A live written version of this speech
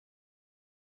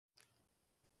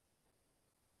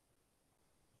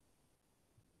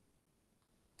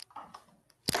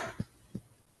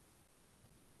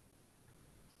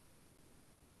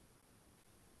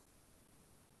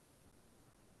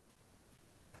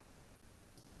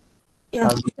Yeah,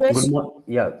 Good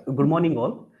yes. good morning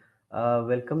all.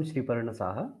 Welcome Sriparna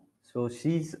Saha. So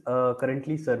she's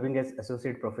currently serving as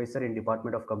associate professor in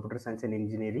Department of Computer Science and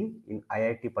Engineering in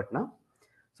IIT Patna.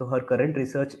 So her current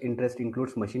research interest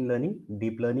includes machine learning,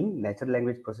 deep learning, natural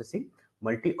language processing,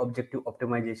 multi-objective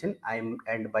optimization, and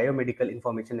biomedical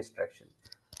information extraction.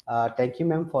 Thank you,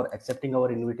 ma'am, for accepting our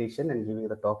invitation and giving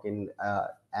the talk in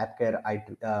AppCare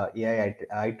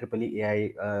IEEE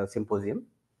AI Symposium.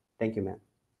 Thank you, ma'am.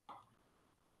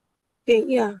 Okay,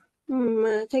 yeah.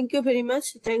 Thank you very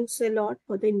much. Thanks a lot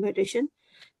for the invitation.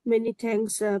 Many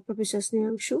thanks, Professor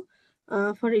Snehangshu,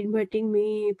 for inviting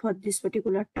me for this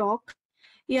particular talk.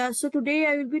 Yeah, so today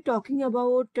I will be talking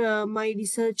about my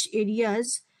research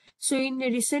areas. So in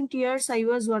recent years, I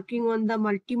was working on the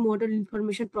multimodal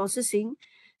information processing.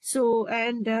 So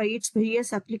and its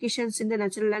various applications in the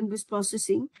natural language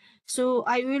processing. So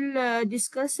I will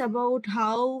discuss about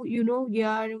how we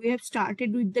have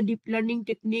started with the deep learning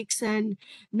techniques, and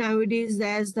nowadays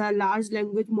as the large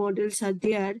language models are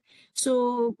there.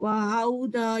 So how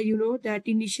the that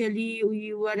initially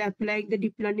we were applying the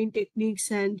deep learning techniques,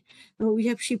 and we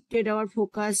have shifted our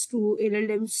focus to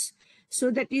LLMs. So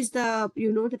that is the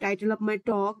title of my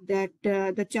talk, that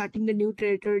the charting the new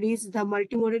territories, the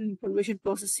multimodal information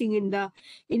processing in the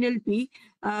NLP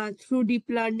through deep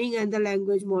learning and the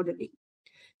language modeling.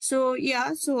 So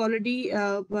yeah, so already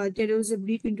there was a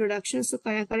brief introduction. So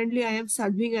currently I am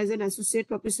serving as an associate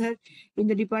professor in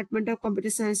the Department of Computer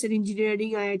Science and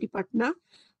Engineering, IIT Patna.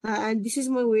 And this is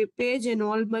my web page, and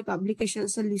all my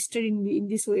publications are listed in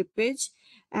this web page.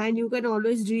 And you can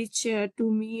always reach to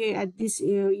me at this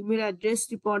email address,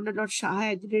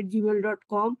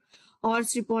 sriparna.shaha@gmail.com or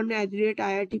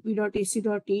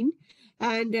sriparna@iitp.ac.in.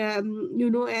 And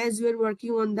as we're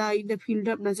working on in the field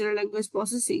of natural language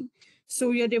processing, so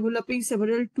we are developing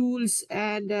several tools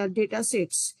and data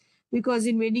sets, because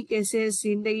in many cases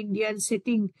in the Indian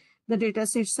setting, the data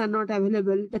sets are not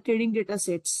available, the training data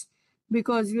sets,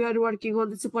 because we are working on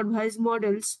the supervised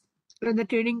models, and the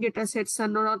training data sets are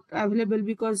not available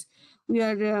because we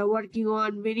are working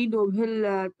on very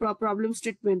novel problem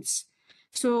statements.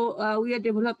 So we are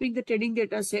developing the training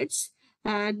data sets,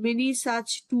 and many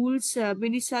such tools,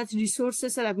 many such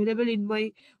resources are available in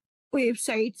my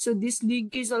website. So this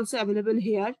link is also available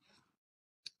here.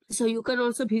 So you can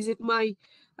also visit my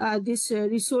this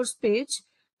resource page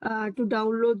to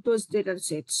download those data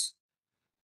sets.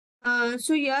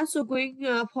 So yeah, so going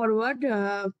forward,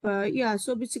 yeah,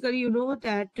 so basically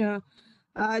that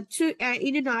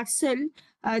in a nutshell,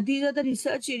 these are the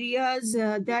research areas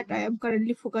that I am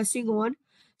currently focusing on.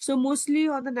 So mostly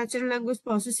on the natural language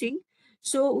processing.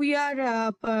 So we are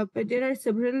there are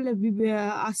several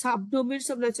subdomains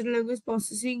of natural language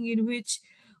processing in which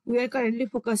we are currently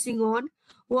focusing on.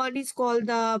 One is called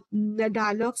the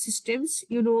dialogue systems.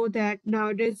 You know that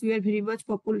nowadays we are very much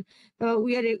popular.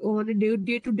 We are on a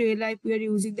day-to-day life. We are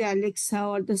using the Alexa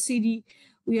or the Siri.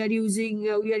 We are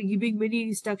giving many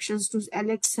instructions to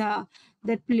Alexa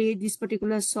that play this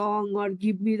particular song, or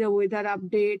give me the weather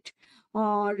update,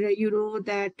 or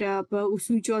that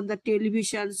switch on the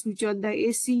television, switch on the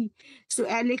AC. So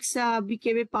Alexa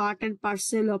became a part and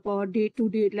parcel of our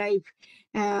day-to-day life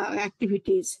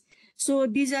activities. So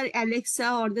these are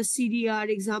Alexa or the Siri are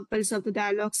examples of the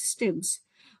dialogue systems.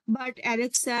 But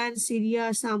Alexa and Siri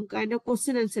are some kind of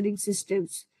question answering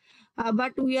systems.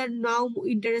 But we are now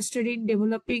interested in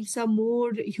developing some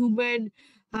more human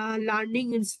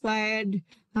learning inspired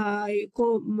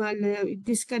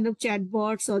this kind of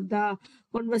chatbots or the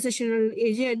conversational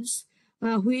agents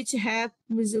which have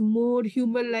more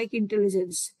human like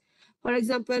intelligence. For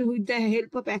example, with the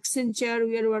help of Accenture,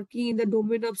 we are working in the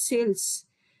domain of sales.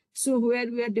 So where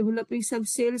we are developing some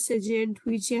sales agent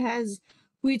which have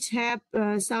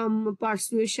some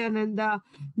persuasion and the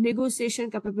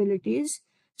negotiation capabilities.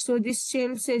 So this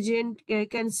sales agent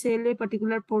can sell a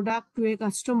particular product to a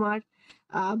customer,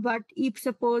 but if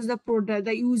suppose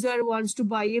the user wants to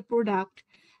buy a product,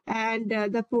 and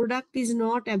the product is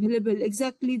not available,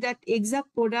 exactly that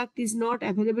exact product is not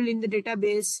available in the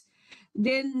database,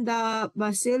 then the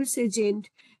sales agent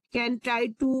can try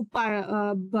to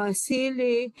sell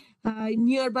a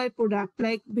nearby product,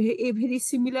 like a very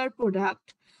similar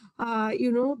product,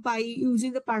 by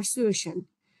using the persuasion.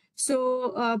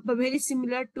 So very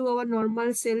similar to our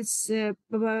normal sales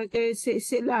seller,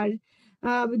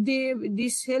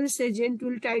 this sales agent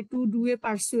will try to do a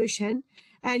persuasion.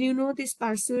 And this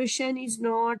persuasion is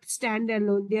not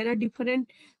standalone. There are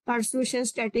different persuasion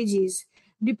strategies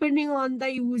depending on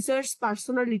the user's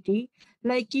personality.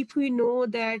 Like if we know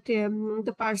that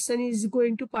the person is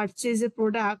going to purchase a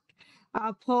product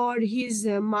for his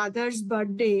mother's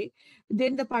birthday,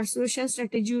 then the persuasion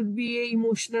strategy would be a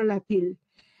emotional appeal.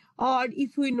 Or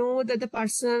if we know that the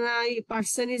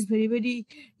person is very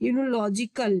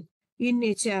logical in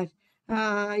nature,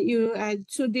 and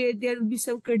so there will be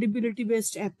some credibility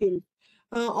based appeal.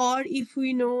 Or if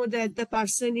we know that the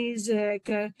person is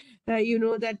that they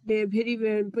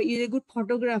is a good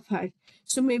photographer,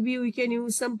 so maybe we can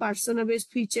use some persona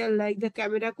based feature like the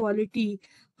camera quality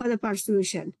for the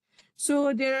persuasion.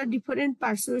 So there are different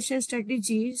persuasion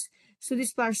strategies. So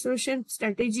this persuasion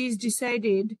strategy is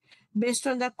decided based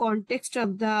on the context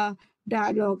of the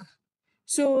dialogue.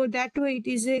 So that way it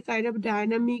is a kind of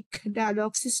dynamic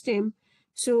dialogue system.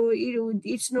 So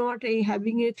it's not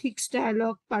having a fixed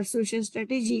dialogue persuasion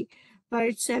strategy, but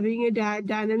it's having a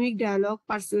dynamic dialogue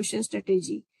persuasion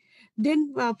strategy.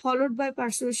 Then followed by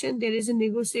persuasion, there is a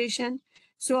negotiation.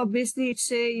 So obviously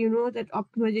it's a that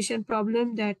optimization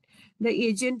problem that the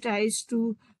agent tries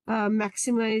to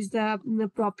maximize the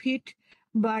profit,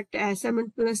 but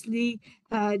simultaneously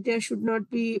there should not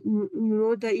be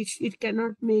it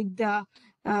cannot make the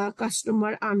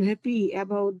customer unhappy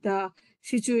about the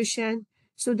situation.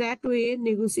 So that way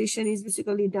negotiation is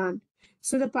basically done.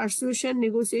 So the persuasion,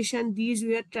 negotiation, these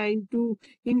we are trying to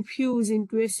infuse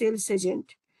into a sales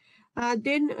agent.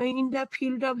 Then in the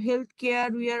field of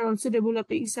healthcare, we are also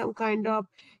developing some kind of,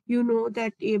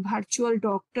 that a virtual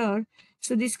doctor.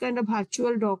 So this kind of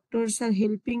virtual doctors are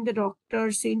helping the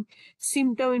doctors in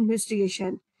symptom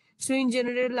investigation. So in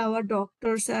general, our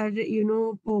doctors are,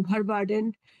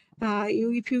 overburdened.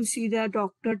 If you see the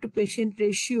doctor to patient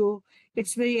ratio,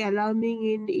 it's very alarming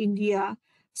in India.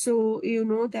 So you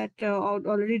know that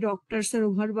already doctors are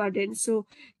overburdened. So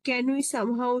can we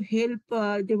somehow help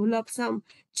develop some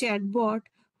chatbot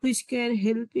which can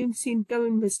help in symptom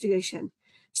investigation?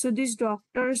 So these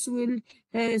doctors will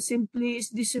simply,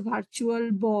 this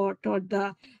virtual bot or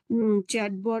the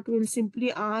chatbot will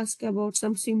simply ask about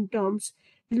some symptoms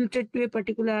related to a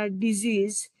particular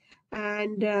disease,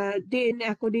 and then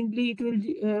accordingly it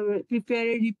will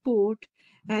prepare a report,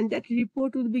 and that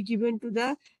report will be given to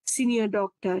the senior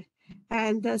doctor,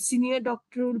 and the senior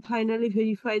doctor will finally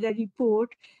verify the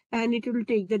report, and it will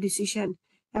take the decision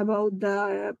about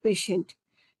the patient.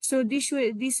 So this way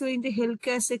in the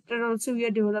healthcare sector also we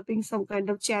are developing some kind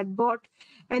of chatbot,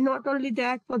 and not only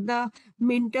that, for the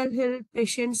mental health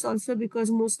patients also,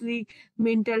 because mostly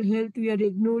mental health we are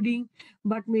ignoring,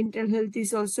 but mental health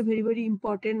is also very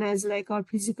important as like our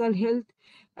physical health.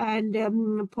 And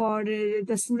for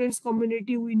the students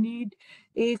community, we need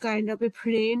a kind of a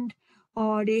friend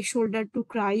or a shoulder to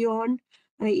cry on,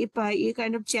 a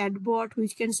kind of chatbot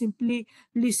which can simply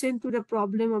listen to the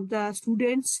problem of the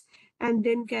students and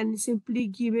then can simply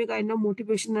give a kind of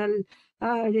motivational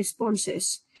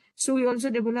responses. So we also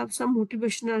develop some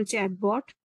motivational chatbot.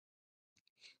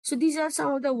 So these are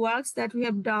some of the works that we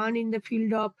have done in the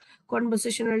field of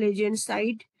conversational agent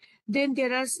side. Then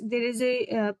there is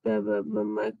a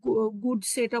good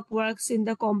set of works in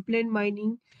the complaint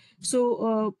mining.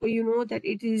 So you know that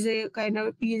it is a kind of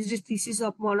a PhD thesis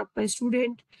of one of my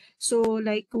student. So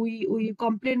like we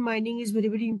complaint mining is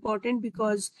very important,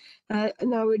 because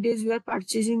nowadays we are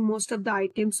purchasing most of the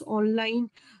items online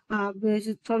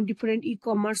from different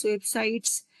e-commerce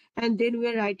websites, and then we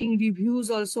are writing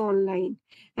reviews also online,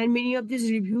 and many of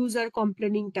these reviews are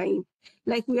complaining time,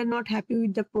 like we are not happy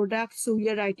with the product, so we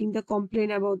are writing the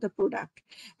complaint about the product.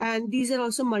 And these are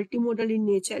also multimodal in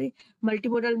nature.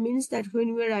 Multimodal means that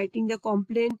when we are writing the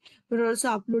complaint, we are also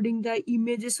uploading the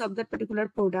images of that particular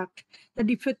product, the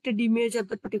defected image of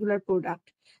that particular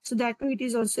product. So that way it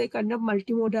is also a kind of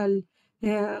multimodal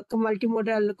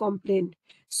complaint.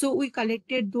 So we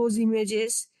collected those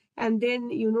images, and then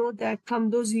that from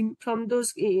those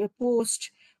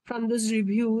posts, from those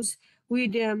reviews, we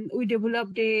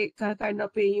developed a kind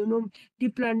of a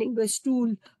deep learning based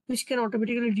tool which can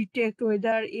automatically detect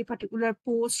whether a particular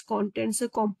post contains a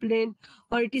complaint,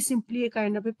 or it is simply a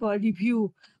kind of a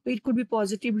review. It could be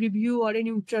positive review or a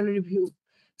neutral review.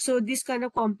 So this kind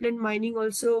of complaint mining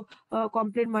also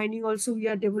we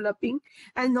are developing.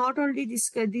 And not only this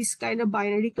kind of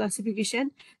binary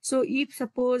classification. So if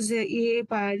suppose a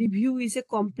review is a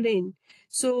complaint,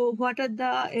 so what are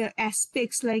the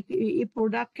aspects? Like a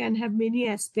product can have many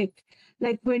aspects.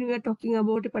 Like when we are talking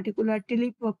about a particular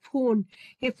telephone,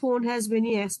 a phone has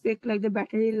many aspects like the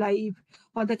battery life,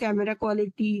 or the camera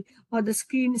quality, or the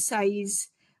screen size.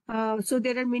 So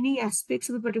there are many aspects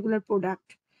of a particular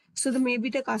product. So maybe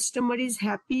the customer is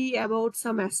happy about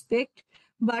some aspect,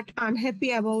 but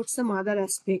unhappy about some other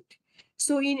aspect.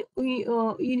 So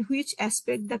in which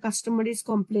aspect the customer is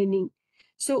complaining.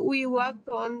 So we worked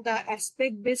on the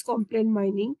aspect based complaint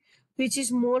mining, which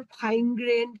is more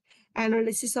fine-grained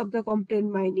analysis of the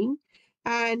content mining.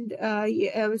 And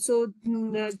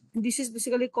this is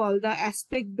basically called the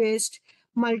aspect-based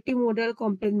multimodal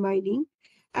content mining.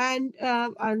 And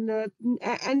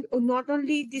not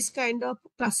only this kind of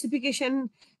classification,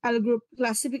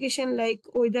 like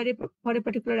whether for a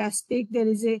particular aspect there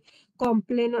is a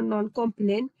complaint or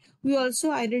non-complaint, we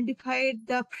also identified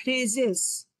the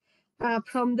phrases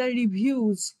from the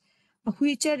reviews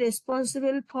which are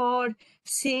responsible for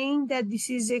saying that this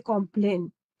is a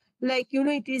complaint. Like,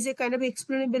 it is a kind of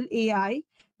explainable AI,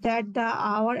 that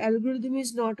our algorithm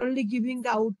is not only giving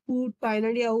the output,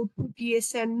 binary output,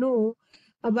 yes and no,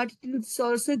 but it is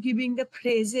also giving the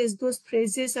phrases. Those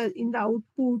phrases are in the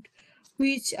output,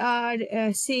 which are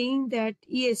saying that,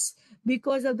 yes,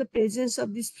 because of the presence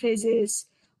of these phrases,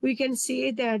 we can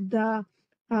say that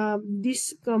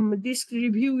this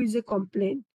review is a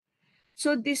complaint.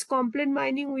 So this complaint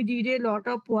mining, we did a lot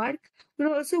of work.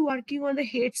 We're also working on the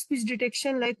hate speech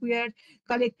detection, like we are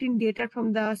collecting data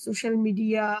from the social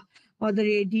media or the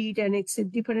Reddit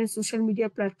and different social media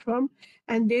platform,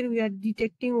 and then we are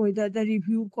detecting whether the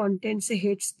review contains a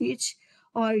hate speech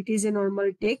or it is a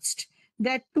normal text.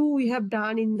 That too we have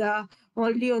done in the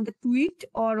only on the tweet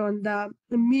or on the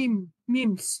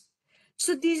memes.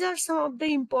 So these are some of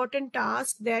the important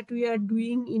tasks that we are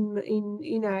doing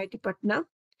in IIT Patna.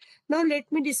 Now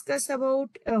let me discuss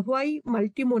about why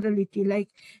multimodality. Like,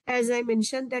 as I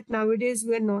mentioned, that nowadays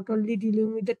we are not only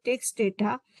dealing with the text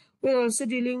data, we are also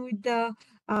dealing with the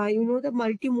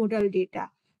multimodal data.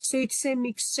 So it's a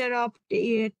mixture of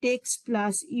text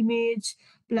plus image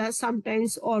plus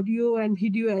sometimes audio and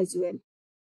video as well.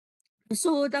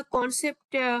 So the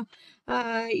concept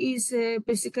is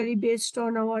basically based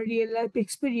on our real life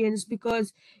experience,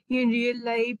 because in real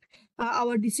life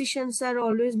our decisions are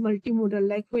always multimodal.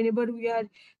 Like whenever we are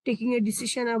taking a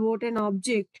decision about an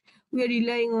object, we are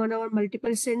relying on our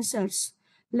multiple sensors.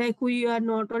 Like we are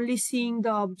not only seeing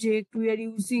the object, we are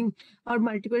using our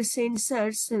multiple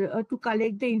sensors to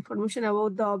collect the information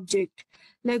about the object.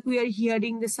 Like we are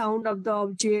hearing the sound of the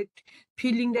object,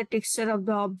 feeling the texture of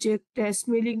the object,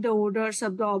 smelling the odors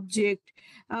of the object.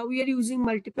 We are using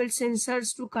multiple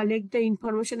sensors to collect the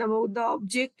information about the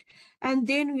object, and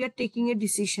then we are taking a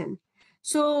decision.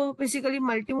 So basically,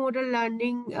 multimodal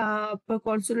learning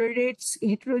consolidates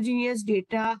heterogeneous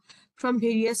data from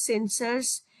various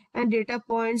sensors and data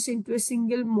points into a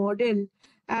single model.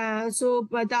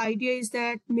 But the idea is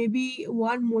that maybe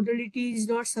one modality is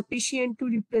not sufficient to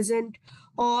represent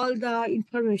all the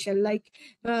information. Like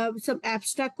some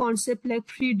abstract concept like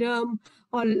freedom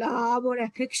or love or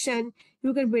affection,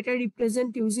 you can better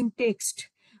represent using text.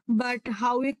 But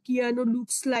how a piano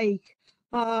looks like,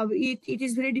 it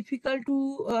is very difficult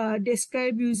to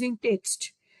describe using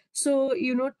text. So,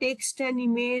 text and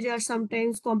image are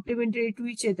sometimes complementary to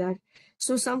each other.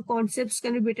 So some concepts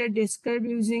can be better described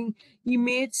using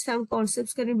image, some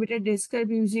concepts can be better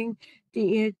described using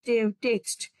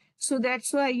text. So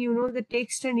that's why, the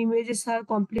text and images are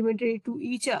complementary to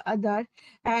each other,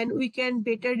 and we can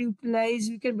better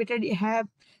have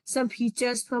some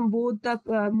features from both the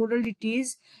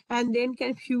modalities, and then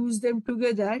can fuse them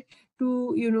together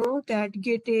to, that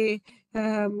get a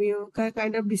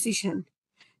kind of decision.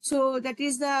 So that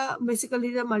is the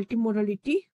basically the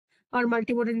multimodality or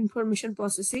multimodal information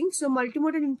processing. So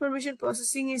multimodal information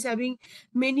processing is having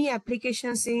many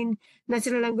applications in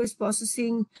natural language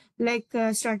processing, like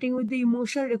starting with the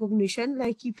emotional recognition.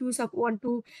 Like if you want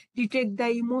to detect the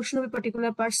emotion of a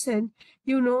particular person,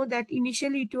 you know that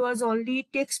initially it was only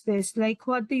text based, like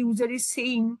what the user is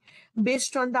saying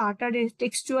based on the utterance,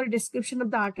 textual description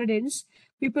of the utterance.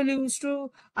 People used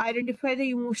to identify the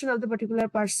emotion of the particular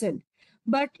person.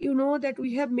 But you know that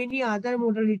we have many other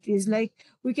modalities, like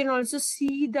we can also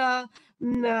see the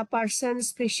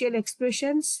person's facial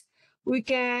expressions. We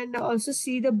can also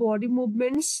see the body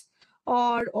movements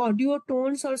or audio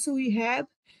tones also we have.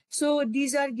 So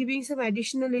these are giving some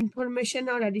additional information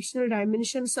or additional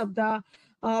dimensions of the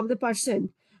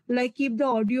person. Like if the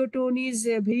audio tone is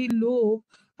very low,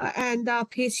 and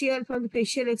the from the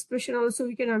facial expression also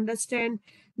we can understand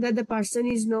that the person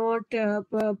is not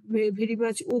very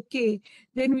much okay,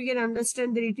 then we can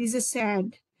understand that it is a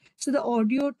sad. So the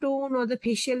audio tone or the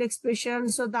facial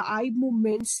expressions or the eye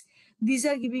movements, these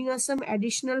are giving us some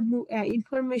additional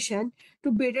information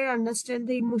to better understand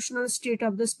the emotional state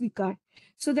of the speaker.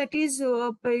 So that is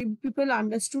people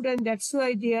understood, and that's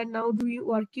why they are now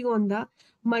working on the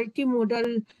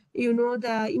multimodal,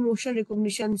 the emotion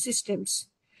recognition systems.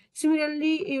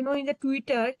 Similarly, in the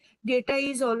Twitter, data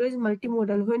is always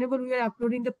multimodal. Whenever we are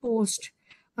uploading the post,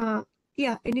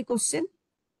 yeah, any question?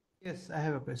 Yes, I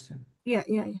have a question. Yeah,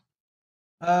 yeah,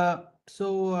 yeah.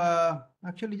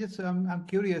 Actually, just I'm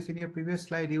curious. In your previous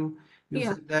slide, you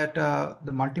Yeah. said that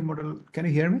the multimodal. Can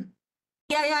you hear me?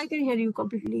 Yeah, I can hear you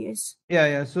completely. Yes.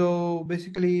 Yeah. So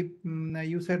basically,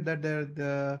 you said that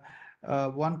the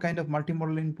one kind of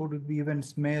multimodal input would be even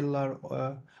smell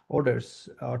or odors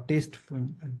or taste Yeah.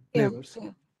 flavors.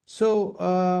 Yeah. So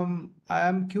I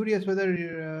am curious whether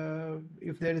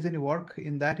if there is any work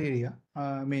in that area.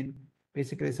 I mean,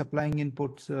 basically supplying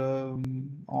inputs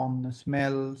on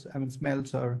smells. I mean,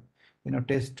 smells or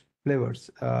taste flavors.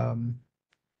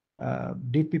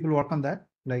 Did people work on that?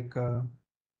 Like,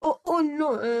 Oh no.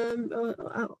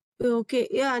 Okay.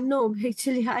 Yeah. No.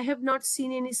 Actually, I have not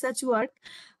seen any such work.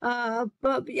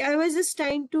 But I was just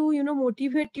trying to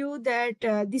motivate you that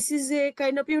this is a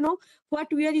kind of what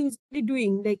we are usually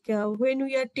doing. Like when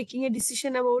we are taking a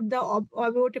decision about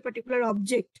about a particular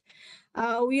object,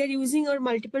 we are using our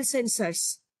multiple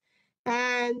sensors,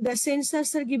 and the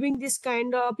sensors are giving this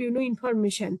kind of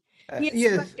information.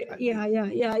 Yes, but yes.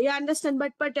 yeah, understand.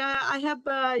 But I have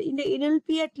in the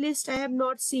NLP, at least I have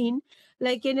not seen.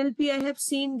 Like NLP, I have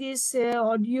seen this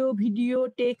audio, video,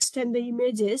 text, and the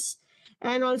images,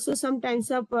 and also sometimes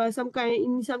of some kind,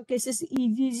 in some cases,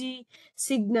 EEG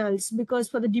signals, because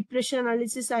for the depression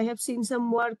analysis I have seen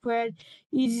some work where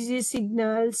EEG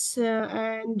signals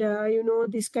and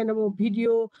this kind of a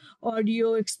video,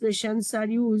 audio expressions are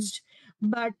used,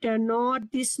 but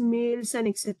not these mails and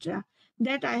etc.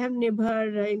 That I have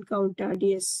never encountered.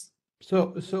 Yes.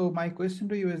 So my question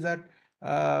to you is that,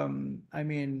 I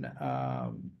mean,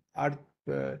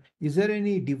 is there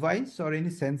any device or any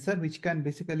sensor which can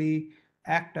basically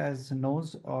act as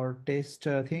nose or taste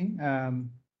thing?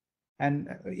 And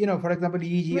for example,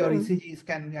 EEG or Hmm. ECGs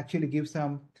can actually give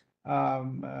some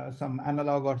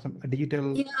analog or some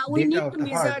digital Yeah, we data need of to the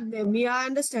measure heart. them. Yeah, I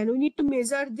understand. We need to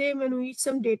measure them and we need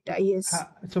some data. Yes.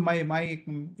 So my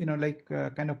like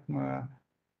kind of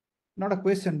not a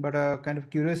question but a kind of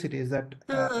curiosity is that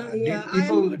Yeah, I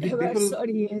am not did aware. people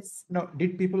Sorry. Yes. no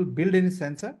did people build any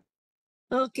sensor?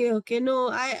 Okay. No,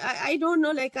 I don't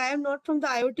know. Like I am not from the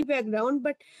IoT background,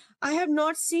 but I have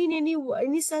not seen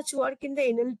any such work in the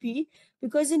NLP,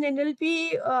 because in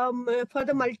NLP, for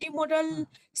the multimodal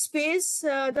space,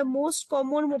 the most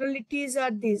common modalities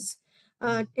are these: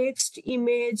 text,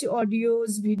 image,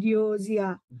 audios, videos.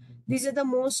 Yeah, these are the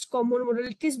most common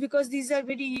modalities because these are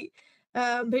very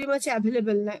much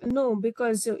available. No,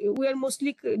 because we are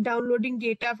mostly downloading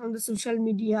data from the social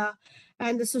media,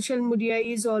 and the social media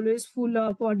is always full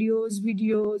of audios,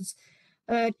 videos,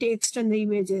 text, and the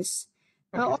images.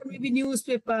 Okay. Or maybe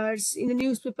newspapers. In the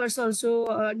newspapers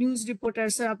also, news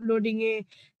reporters are uploading a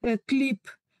clip,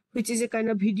 which is a kind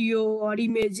of video or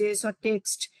images or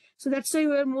text. So that's why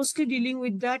we are mostly dealing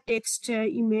with the text,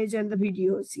 image, and the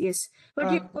videos. Yes, but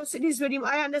Uh, your question is very.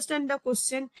 I understand the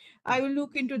question. I will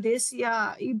look into this.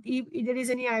 Yeah, if there is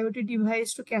any IoT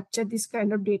device to capture this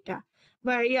kind of data,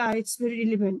 but yeah, it's very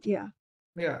relevant. Yeah.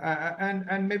 Yeah,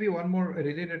 and maybe one more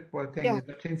related thing Yeah. is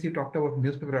that since you talked about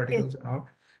newspaper Yes. articles and all,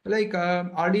 like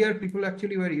earlier people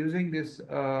actually were using this,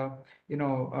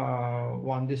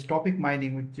 one this topic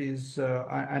mining, which is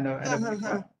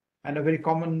and a very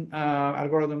common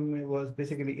algorithm was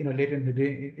basically latent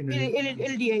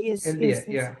LDA. Yes. LDA,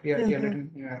 Yes. Yes.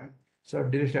 latent sort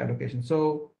of digital allocation.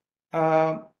 So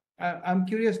uh, I'm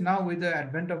curious now with the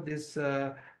advent of this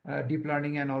deep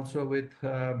learning and also with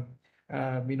Gen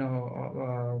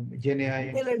AI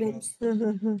and LLMs.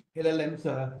 LLMs,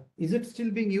 is it still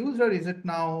being used or is it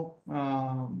now,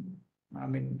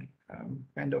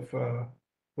 kind of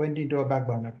went into a back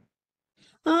burner?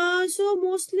 So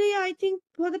mostly I think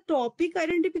for the topic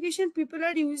identification, people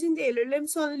are using the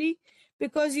LLMs only,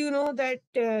 because you know that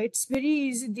it's very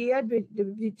easy. They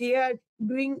are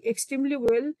doing extremely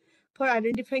well for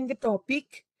identifying the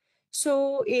topic.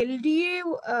 So LDA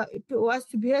it was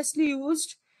previously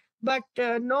used, but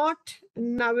not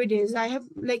nowadays. I have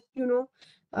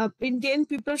in then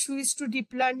people switched to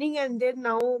deep learning, and then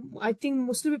now I think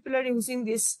mostly people are using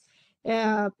this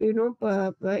LLMs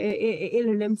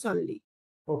only.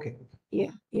 Okay.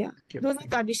 Yeah. Thank you. Those are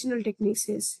traditional techniques,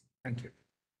 yes. Thank you.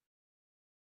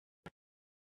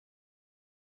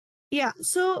 Yeah.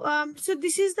 So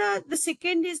this is the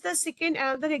second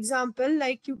another example.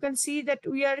 Like you can see that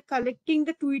we are collecting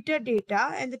the Twitter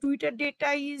data, and the Twitter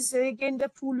data is again the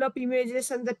full of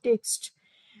images and the text.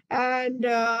 And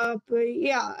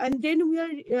yeah, and then we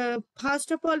are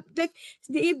first of all, like,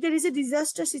 if there is a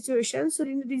disaster situation, so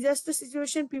in the disaster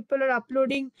situation people are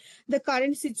uploading the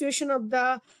current situation of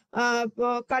the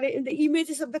current, the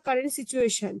images of the current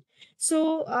situation.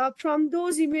 So from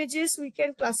those images we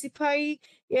can classify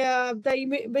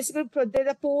basically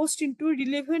the post into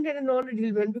relevant and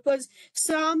non-relevant, because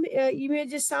some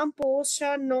images, some posts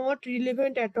are not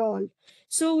relevant at all.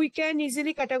 So we can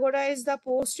easily categorize the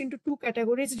post into two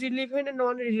categories, relevant and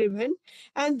non-relevant.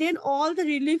 And then all the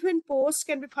relevant posts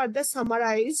can be further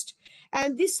summarized.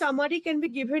 And this summary can be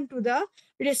given to the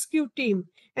rescue team.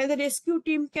 And the rescue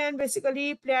team can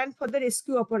basically plan for the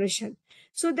rescue operation.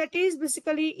 So that is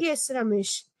basically, yes,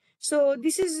 Ramesh. So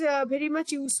this is very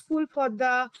much useful for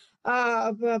the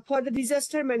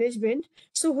disaster management.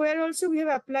 So where also we have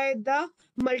applied the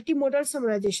multimodal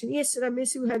summarization. Yes,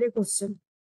 Ramesh, you had a question.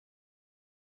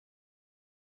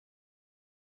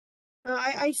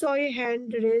 I saw a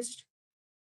hand raised.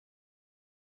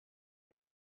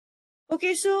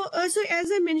 Okay, so so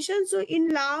as I mentioned, so in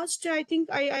last, I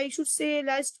think I should say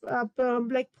last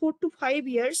like 4 to 5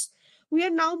 years, we are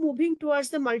now moving towards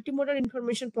the multimodal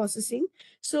information processing.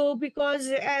 So because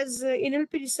as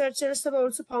NLP researchers have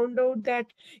also found out that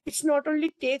it's not only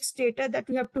text data that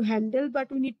we have to handle, but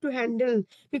we need to handle,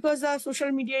 because our social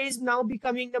media is now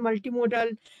becoming the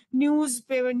multimodal, news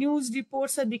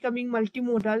reports are becoming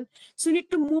multimodal. So we need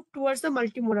to move towards the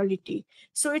multimodality.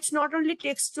 So it's not only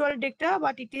textual data,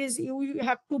 but it is we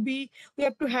have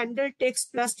to handle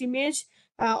text plus image,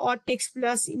 or text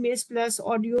plus image plus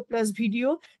audio plus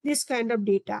video, this kind of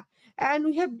data. And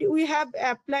we have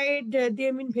applied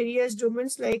them in various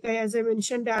domains, like as I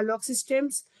mentioned, dialogue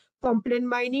systems, complaint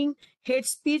mining, hate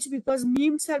speech, because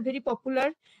memes are very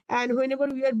popular. And whenever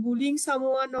we are bullying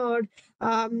someone, or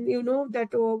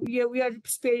that we are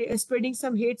spreading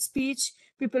some hate speech,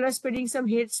 people are spreading some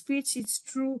hate speech, it's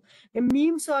true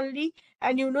memes only.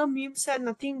 And memes are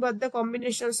nothing but the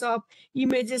combinations of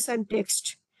images and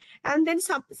text. And then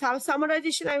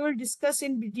summarization, I will discuss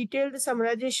in detail the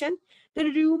summarization. The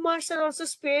rumors are also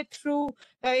spread through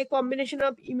a combination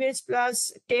of image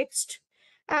plus text.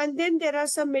 And then there are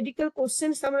some medical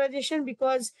question summarization,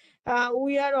 because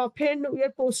we are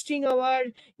posting our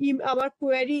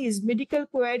queries, medical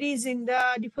queries, in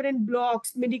the different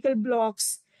blogs, medical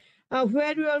blogs,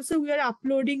 where we are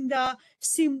uploading the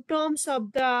symptoms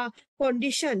of the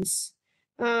conditions,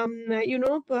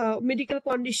 medical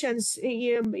conditions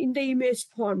in the image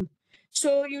form.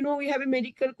 So we have a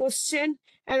medical question,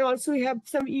 and also we have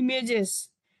some images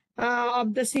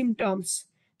of the symptoms.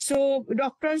 So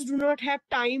doctors do not have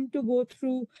time to go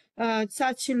through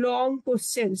such long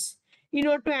questions. In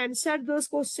order to answer those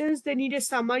questions, they need a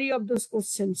summary of those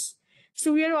questions.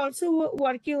 So we are also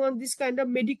working on this kind of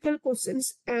medical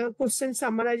questions, question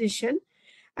summarization.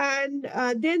 And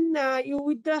then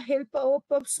with the help of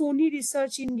Sony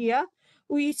Research India,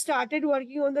 we started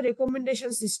working on the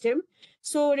recommendation system.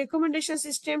 So recommendation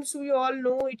systems, we all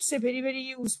know it's a very, very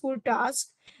useful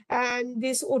task. And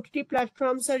these OTT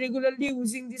platforms are regularly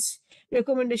using these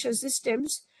recommendation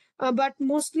systems. But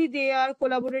mostly they are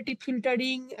collaborative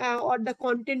filtering, or the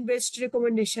content-based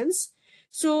recommendations.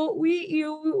 So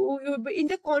in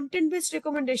the content-based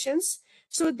recommendations,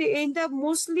 so in the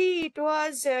mostly it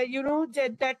was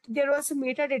that there was a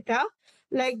metadata,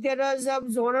 like there was a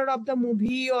genre of the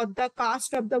movie, or the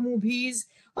cast of the movies,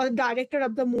 or the director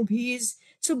of the movies.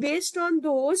 So based on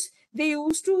those, they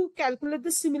used to calculate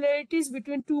the similarities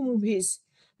between two movies.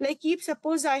 Like if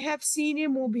suppose I have seen a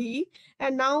movie,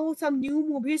 and now some new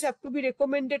movies have to be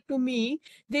recommended to me,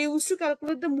 they used to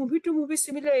calculate the movie to movie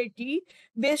similarity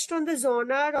based on the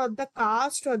genre, or the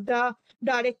cast, or the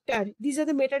director. These are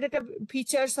the metadata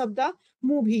features of the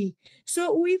movie.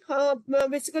 So we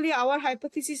basically our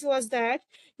hypothesis was that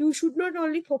you should not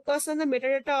only focus on the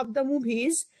metadata of the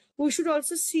movies, we should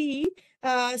also see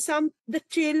the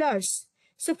trailers.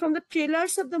 So from the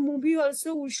trailers of the movie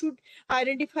also, we should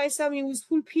identify some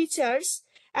useful features,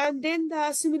 and then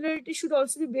the similarity should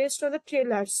also be based on the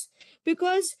trailers,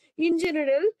 because in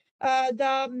general like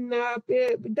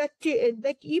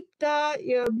if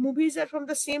the movies are from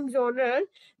the same genre,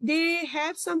 they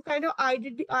have some kind of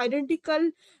identical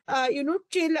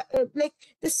trailer, like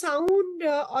the sound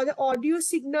or the audio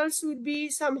signals will be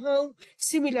somehow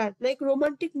similar. Like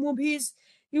romantic movies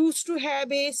used to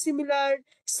have a similar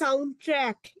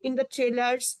soundtrack in the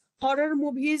trailers. Horror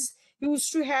movies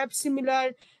used to have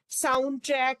similar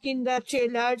soundtrack in the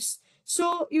trailers.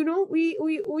 So we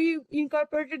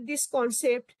incorporated this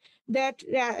concept, that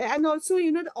and also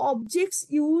the objects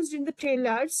used in the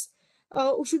trailers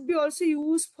should be also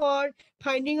used for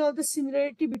finding out the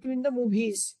similarity between the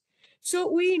movies. So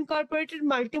we incorporated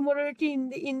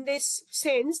multimodality in this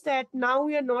sense that now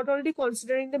we are not only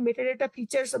considering the metadata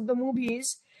features of the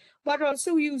movies, but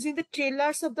also using the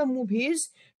trailers of the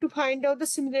movies to find out the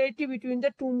similarity between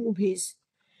the two movies.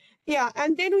 Yeah,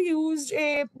 and then we used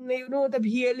the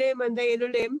VLM and the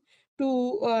LLM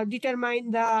to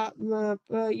determine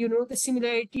the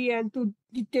similarity and to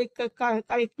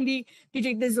correctly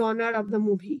detect the genre of the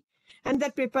movie. And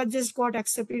that paper just got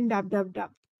accepted in www.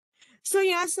 So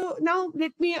yeah, so now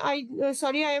let me,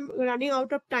 sorry, I am running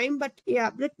out of time, but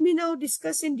yeah, let me now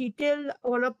discuss in detail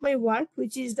one of my work,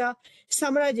 which is the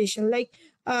summarization. Like,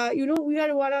 we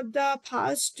are one of the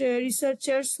first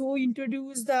researchers who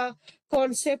introduced the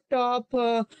concept of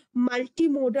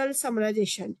multimodal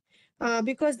summarization.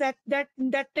 Because that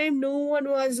time no one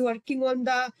was working on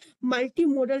the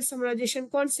multimodal summarization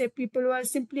concept. People were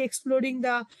simply exploring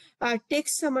the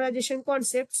text summarization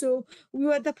concept. So we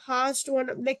were the first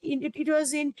one, like it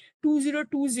was in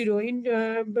 2020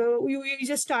 we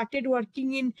just started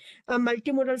working in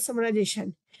multimodal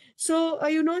summarization. So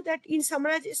that in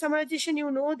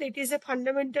summarization, that is a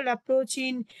fundamental approach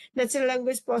in natural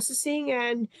language processing,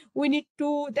 and we need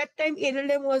to, that time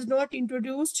LLM was not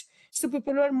introduced, so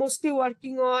people were mostly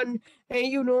working on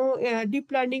deep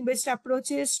learning based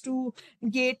approaches to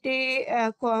get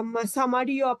a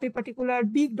summary of a particular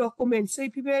big document. So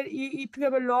if you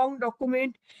have a long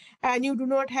document and you do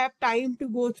not have time to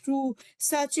go through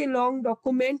such a long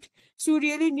document, so you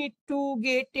really need to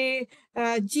get a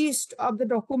gist of the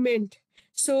document.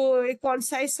 So a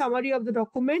concise summary of the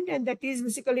document, and that is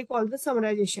basically called the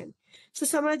summarization. So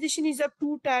summarization is of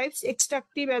two types,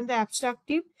 extractive and the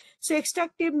abstractive. So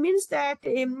extractive means that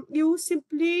you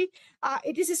simply,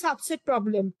 it is a subset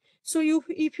problem. So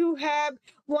if you have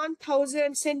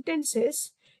 1000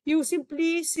 sentences, you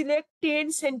simply select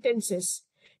 10 sentences,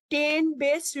 10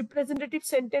 best representative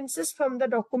sentences from the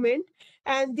document,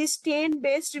 and these 10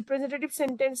 best representative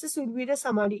sentences will be the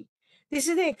summary. This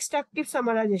is the extractive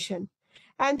summarization.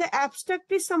 And the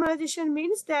abstractive summarization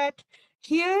means that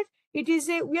here it is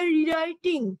we are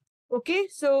rewriting. Okay,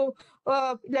 so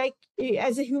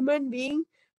as a human being,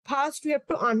 first we have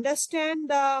to understand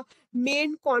the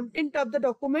main content of the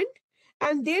document,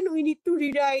 and then we need to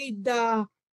rewrite the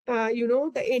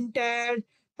entire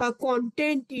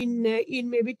content in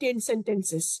maybe 10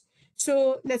 sentences.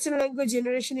 So natural language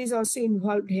generation is also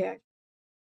involved here,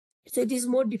 so it is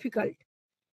more difficult.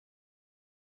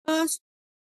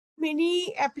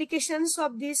 Many applications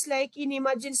of this, like in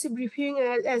emergency briefing,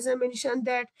 as I mentioned,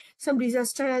 that some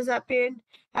disaster has happened,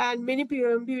 and many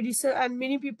people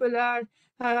are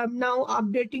now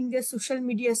updating their social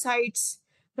media sites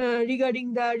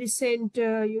regarding the recent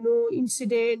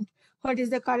incident. What is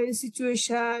the current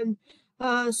situation?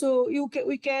 So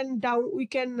we can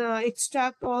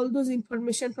extract all those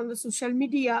information from the social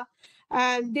media,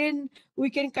 and then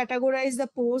we can categorize the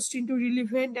post into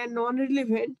relevant and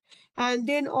non-relevant, and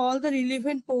then all the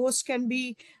relevant posts can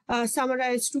be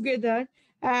summarized together,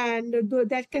 and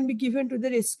that can be given to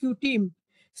the rescue team.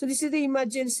 So this is the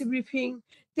emergency briefing.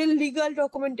 Then legal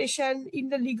documentation. In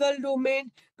the legal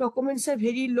domain, documents are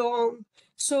very long,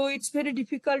 so it's very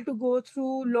difficult to go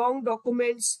through long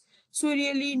documents. So we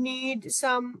really need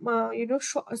some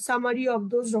summary of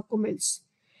those documents.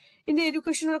 In the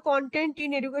educational content,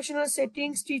 in educational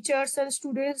settings, teachers and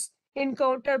students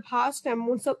encounter vast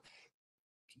amounts of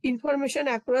information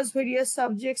across various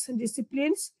subjects and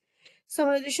disciplines.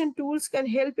 Summarization tools can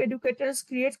help educators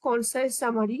create concise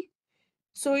summary.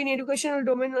 So in educational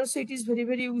domain also it is very,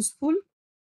 very useful.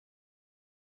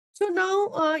 So now,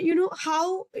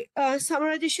 how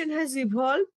summarization has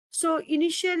evolved. So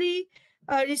initially,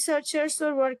 researchers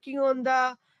were working on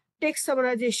the text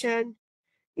summarization.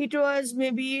 It was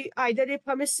maybe either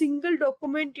from a single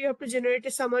document you have to generate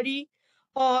a summary,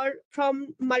 or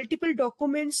from multiple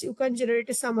documents you can generate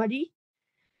a summary.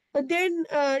 But then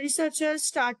researchers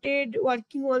started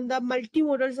working on the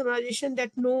multimodal summarization,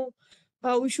 that no,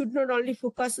 we should not only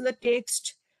focus on the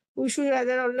text, we should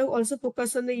rather also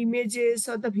focus on the images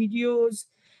or the videos.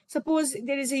 Suppose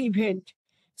there is an event.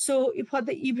 So if for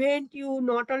the event, you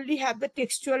not only have the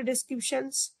textual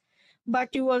descriptions,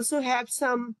 but you also have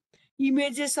some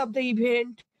images of the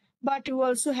event, but you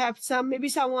also have some, maybe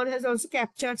someone has also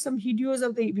captured some videos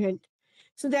of the event.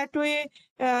 So that way,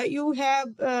 you have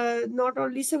not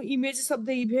only some images of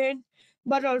the event,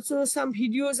 but also some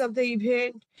videos of the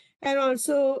event, and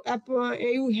also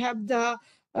you have the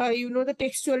the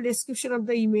textual description of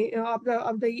the image of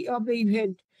the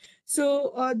event.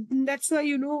 So that's why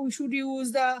we should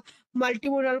use the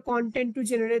multimodal content to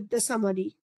generate the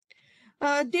summary.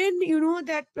 Then you know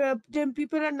that then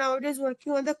people are nowadays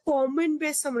working on the comment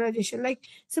based summarization. Like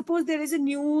suppose there is a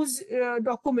news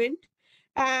document,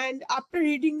 and after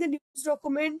reading the news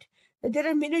document, there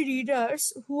are many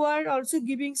readers who are also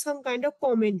giving some kind of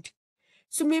comment.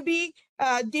 So maybe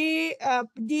they are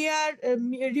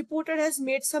reporter has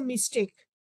made some mistake.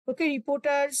 Okay,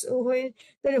 reporters when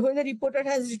the reporter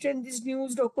has written this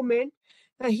news document,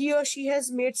 he or she has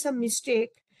made some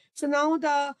mistake. So now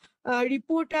the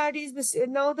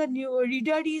now the new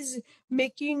reader is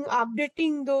making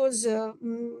updating those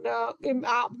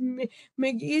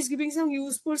is giving some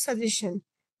useful suggestion.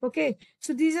 Okay,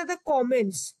 so these are the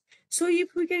comments. So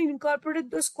if we can incorporate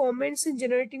those comments in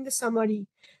generating the summary,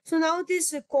 so now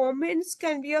these comments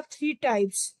can be of three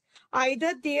types.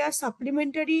 Either they are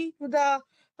supplementary to the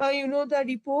the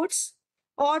reports,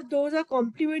 or those are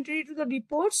complementary to the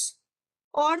reports,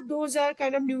 or those are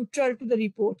kind of neutral to the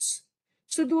reports.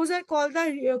 So those are called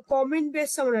the comment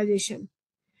based summarization.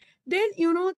 Then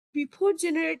before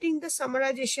generating the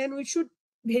summarization, we should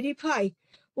verify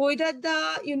whether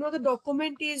the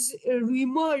document is a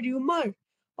rumor,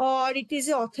 or it is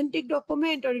an authentic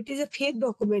document, or it is a fake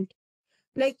document.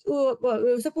 Like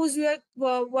suppose we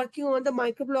are working on the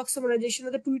microblog summarization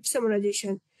or the tweet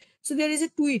summarization. So there is a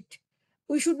tweet.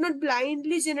 We should not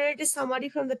blindly generate a summary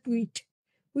from the tweet.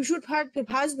 We should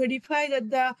first verify that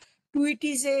the tweet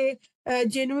is a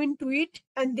genuine tweet,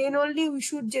 and then only we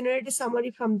should generate a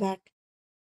summary from that.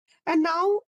 And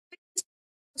now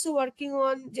also working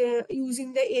on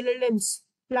using the LLMs,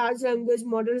 large language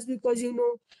models, because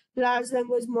large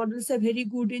language models are very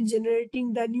good in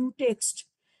generating the new text.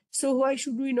 So why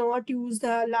should we not use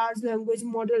the large language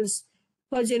models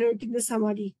for generating the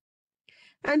summary?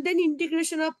 And then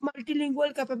integration of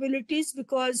multilingual capabilities,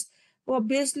 because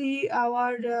obviously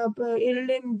our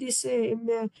LLM this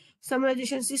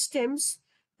summarization systems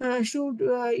should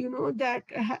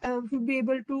should be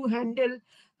able to handle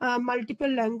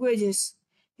multiple languages.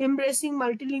 Embracing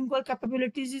multilingual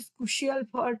capabilities is crucial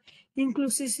for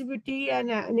inclusivity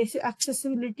and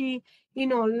accessibility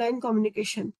in online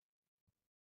communication.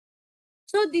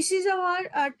 So this is our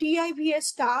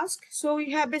TIVS task. So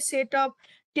we have a set of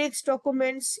text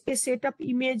documents, a set of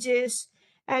images,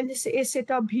 and a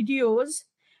set of videos,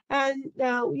 and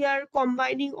we are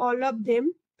combining all of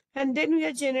them, and then we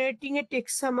are generating a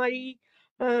text summary.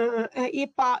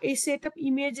 A set of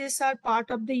images are part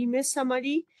of the image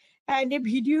summary, and a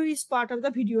video is part of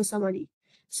the video summary.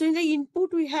 So in the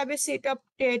input, we have a set of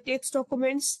text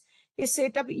documents, a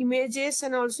set of images,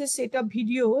 and also a set of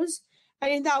videos.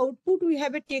 And in the output, we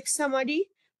have a text summary,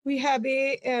 we have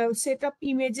a set of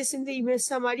images in the image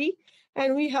summary,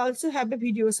 and we also have a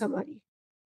video summary.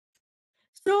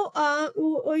 So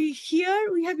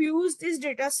here we have used this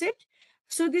data set.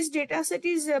 So this data set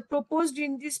is proposed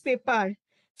in this paper.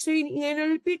 So in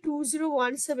NLP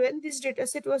 2017, this data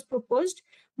set was proposed.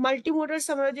 Multimodal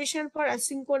summarization for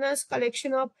asynchronous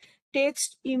collection of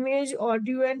text, image,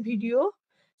 audio, and video.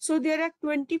 So there are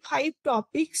 25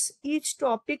 topics, each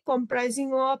topic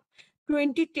comprising of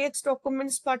 20 text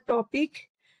documents per topic,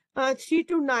 3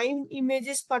 to 9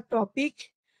 images per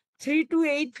topic, 3 to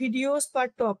 8 videos per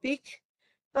topic,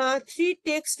 3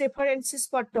 text references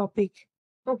per topic.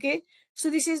 Okay,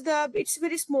 so this is it's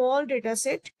very small data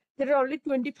set. There are only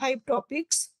 25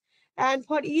 topics, and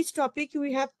for each topic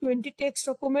we have 20 text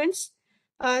documents,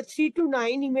 3 to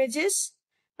 9 images,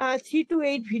 3 to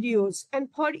 8 videos, and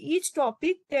for each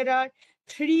topic there are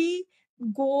 3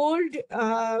 gold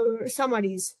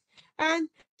summaries and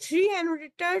 3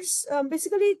 annotators.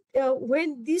 Basically,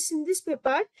 when in this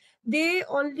paper, they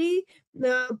only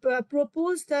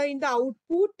propose in the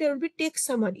output there will be text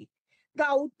summary. The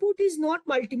output is not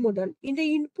multimodal. In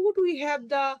the input we have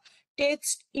the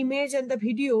text, image, and the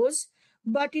videos,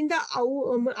 but in the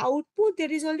output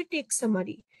there is only text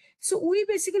summary. So we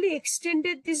basically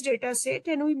extended this data set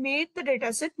and we made the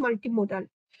data set multimodal.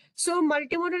 So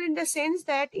multimodal in the sense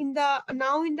that in the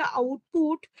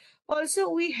output also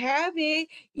we have a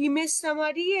image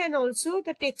summary and also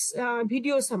the text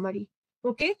video summary.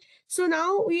 Okay, so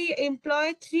now we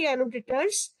employ 3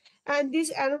 annotators, and these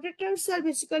annotators are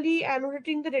basically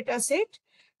annotating the data set,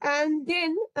 and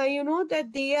then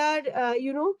that they are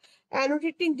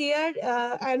annotating, they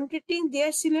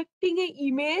are selecting an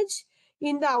image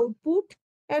in the output,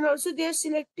 and also they are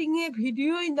selecting a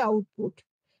video in the output.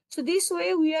 So this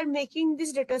way we are making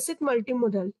this dataset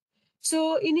multimodal.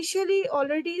 So initially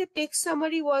already the text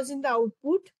summary was in the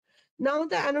output. Now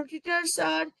the annotators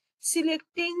are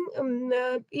selecting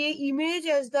a image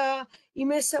as the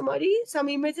image summary, some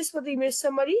images for the image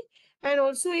summary, and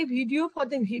also a video for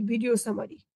the video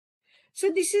summary. So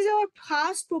this is our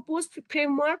first proposed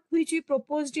framework, which we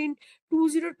proposed in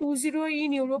 2020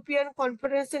 in European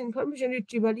Conference on Information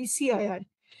Retrieval, ECIR.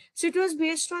 So it was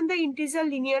based on the integer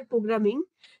linear programming.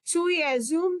 So we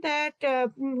assume that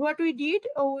what we did,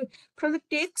 from the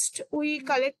text, we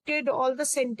collected all the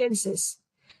sentences.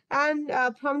 And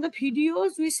from the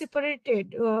videos, we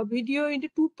separated video into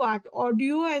two parts,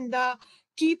 audio and the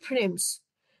keyframes.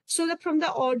 So that from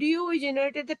the audio, we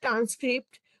generated the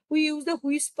transcript. We use the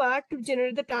whisper to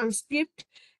generate the transcript.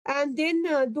 And then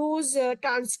those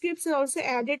transcripts are also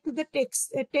added to the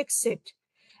text set,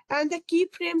 and the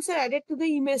keyframes are added to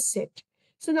the image set.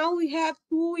 So now we have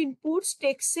two inputs,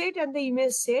 text set and the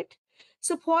image set.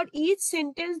 So for each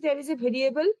sentence, there is a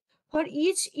variable. For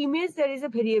each image, there is a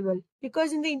variable.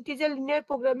 Because in the integer linear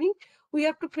programming, we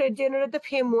have to generate the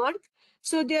framework.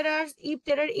 So if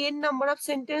there are n number of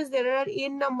sentences, there are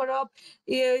n number of,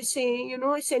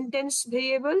 sentence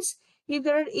variables. If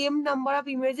there are m number of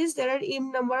images, there are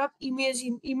m number of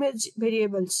image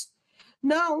variables.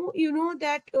 Now, you know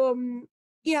that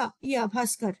yeah,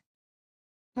 Bhaskar.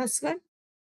 Bhaskar,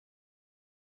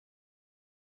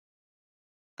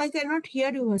 I cannot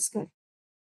hear you, Bhaskar.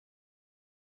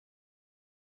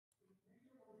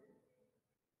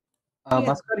 Yeah.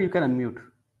 Bhaskar, you can unmute.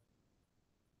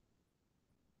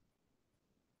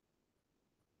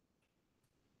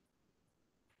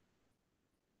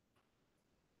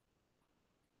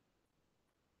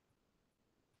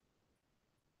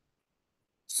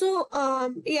 So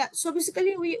so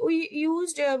basically we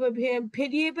used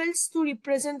variables to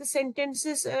represent the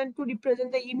sentences and to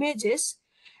represent the images,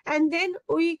 and then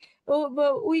we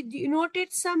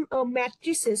denoted some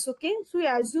matrices. Okay, so we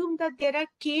assume that there are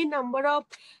k number of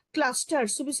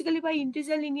clusters. So basically by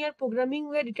integer linear programming,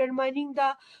 we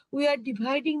are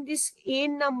dividing this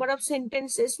n number of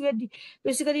sentences. We are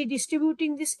basically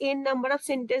distributing this n number of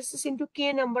sentences into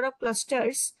k number of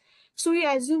clusters. So we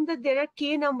assume that there are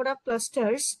k number of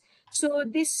clusters. So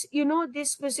this,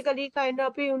 this basically kind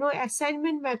of,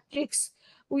 assignment matrix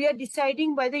we are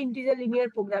deciding by the integer linear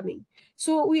programming.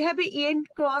 So we have a n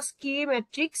cross k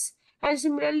matrix, and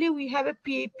similarly we have a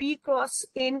p cross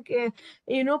n,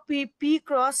 p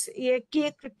cross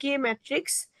k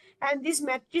matrix. And these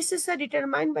matrices are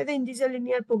determined by the integer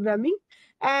linear programming.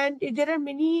 And there are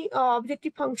many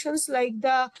objective functions like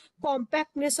the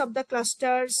compactness of the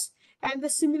clusters, and the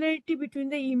similarity between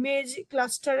the image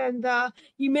cluster and the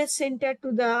image center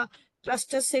to the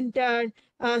cluster center.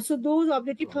 So those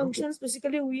objective functions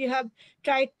basically we have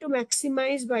tried to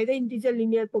maximize by the integer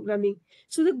linear programming.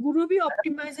 So the Gurubi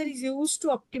optimizer is used to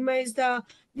optimize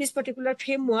this particular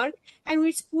framework, and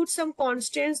which puts some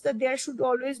constants that there should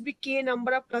always be k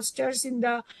number of clusters in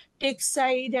the text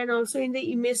side and also in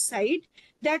the image side.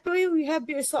 That way we have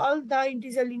solved the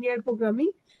integer linear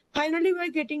programming. Finally, we're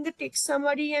getting the text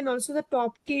summary and also the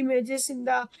top key images in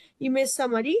the image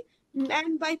summary.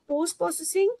 And by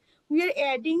post-processing, we are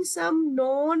adding some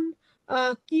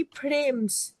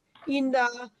keyframes in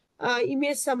the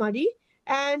image summary.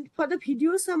 And for the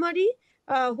video summary,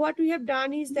 what we have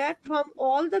done is that from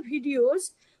all the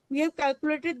videos, we have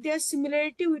calculated their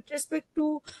similarity with respect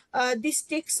to this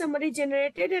text summary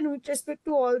generated and with respect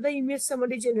to all the image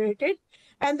summary generated.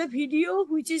 And the video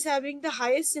which is having the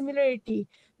highest similarity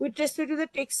with respect to the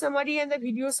text summary and the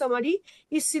video summary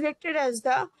is selected as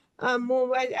the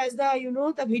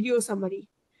the video summary.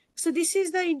 So this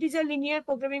is the integer linear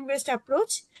programming based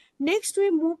approach. Next,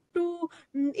 we move to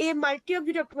a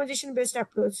multi-object optimization based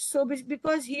approach. So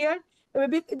because here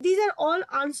these are all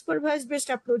unsupervised based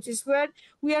approaches where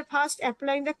we are first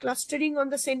applying the clustering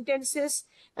on the sentences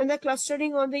and the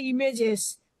clustering on the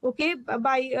images. Okay,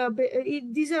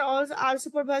 these are all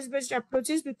unsupervised based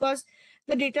approaches because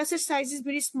the dataset size is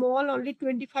very small, only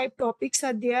 25 topics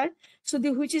are there, so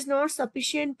which is not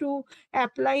sufficient to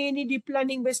apply any deep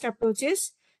learning based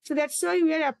approaches. So that's why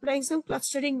we are applying some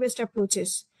clustering based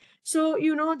approaches. So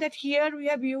you know that here we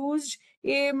have used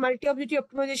a multi-objective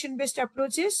optimization based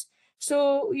approaches.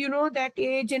 So you know that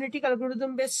a genetic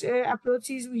algorithm based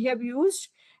approaches we have used,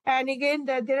 and again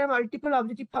that there are multiple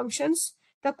objective functions.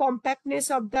 The compactness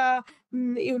of the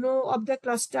of the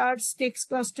clusters, text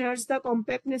clusters, the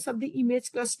compactness of the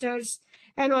image clusters,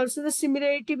 and also the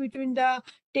similarity between the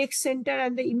text center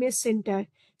and the image center.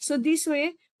 So this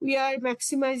way we are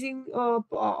maximizing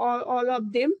all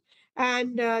of them,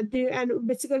 and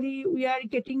basically we are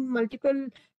getting multiple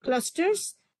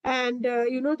clusters, and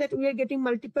you know that we are getting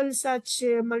multiple such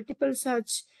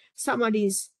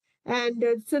summaries.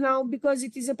 And so now because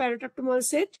it is a parrot optimal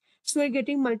set, so we're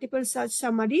getting multiple such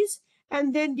summaries,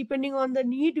 and then depending on the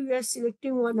need, we are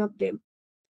selecting one of them.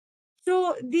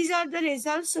 So these are the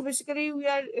results. So basically, we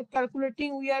are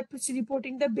calculating, we are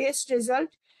reporting the best result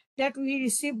that we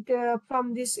received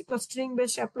from this clustering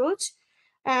based approach.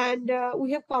 And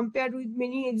we have compared with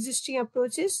many existing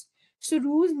approaches. So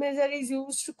rules measure is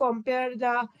used to compare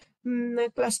the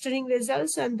clustering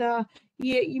results, and the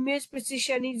image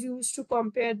precision is used to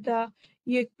compare the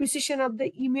precision of the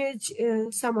image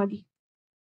summary.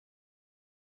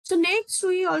 So next,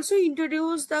 we also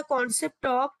introduce the concept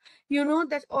of,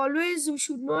 that always we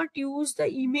should not use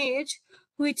the image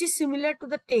which is similar to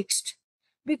the text,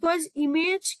 because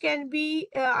image can be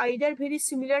either very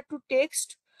similar to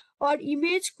text, or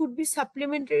image could be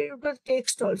supplementary to the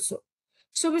text also.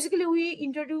 So basically, we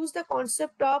introduce the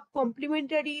concept of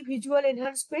complementary visual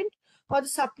enhancement or the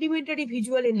supplementary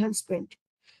visual enhancement.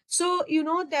 So you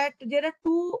know that there are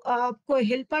two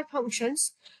helper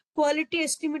functions, quality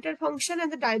estimator function and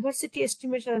the diversity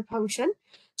estimator function.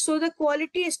 So the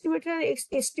quality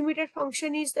estimator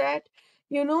function is that,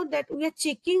 that we are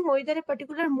checking whether a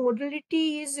particular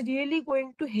modality is really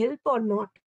going to help or not.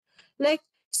 Like,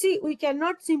 see, we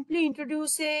cannot simply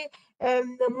introduce a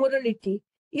modality.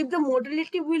 If the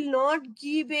modality will not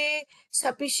give a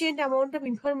sufficient amount of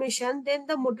information, then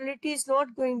the modality is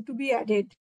not going to be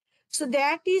added. So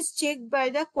that is checked by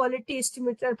the quality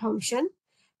estimator function.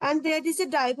 And there is a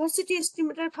diversity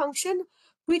estimator function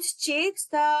which checks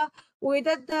the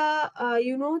whether the,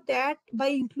 that by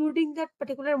including that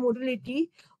particular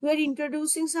modality, we are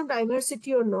introducing some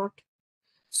diversity or not.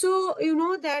 So you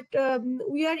know that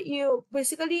we are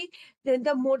basically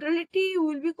the modality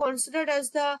will be considered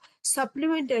as the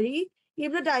supplementary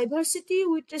if the diversity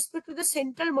with respect to the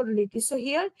central modality. So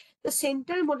here the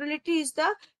central modality is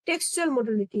the textual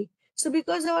modality. So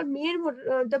because our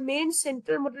the main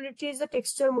central modality is the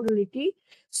textual modality,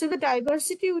 so the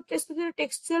diversity with respect to the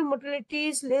textual modality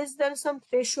is less than some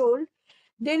threshold,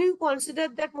 then you consider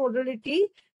that modality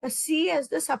C as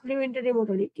the supplementary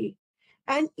modality.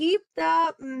 And if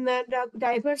the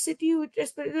diversity with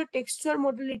respect to the textual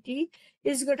modality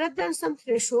is greater than some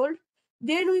threshold,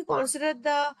 then we consider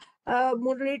the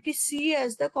modality C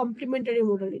as the complementary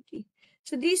modality.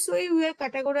 So this way we are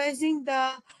categorizing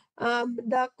the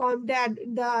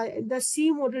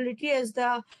C modality as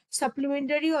the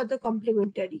supplementary or the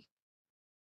complementary.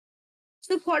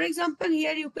 So for example,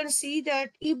 here you can see that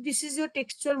if this is your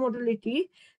textual modality,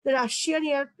 the Russian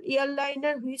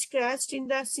airliner which crashed in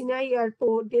the Sinai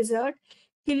airport desert,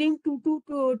 killing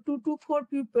 224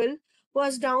 people,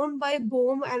 was down by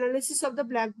bomb. Analysis of the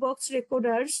black box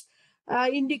recorders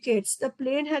indicates the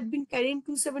plane had been carrying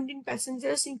 217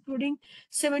 passengers, including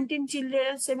 17 children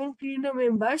and 7 crew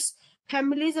members.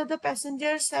 Families of the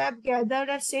passengers have gathered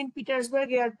at St.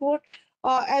 Petersburg airport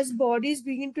as bodies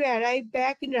begin to arrive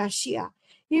back in Russia.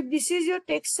 If this is your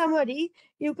text summary,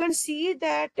 you can see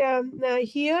that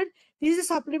here this is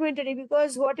supplementary,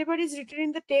 because whatever is written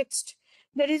in the text,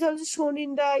 that is also shown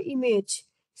in the image.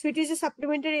 So it is a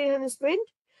supplementary enhancement.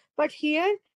 But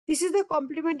here this is the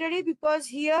complementary, because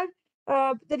here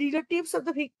the relatives of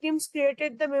the victims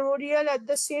created the memorial at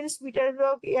the St.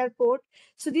 Petersburg airport.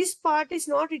 So this part is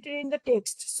not written in the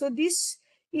text. So this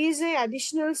is a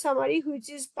additional summary which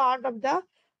is part of the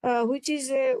which is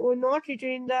not written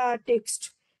in the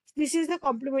text. This is the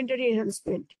complementary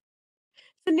enhancement.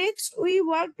 So next we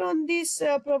worked on this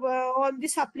on the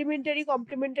supplementary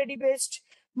complementary based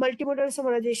multimodal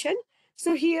summarization.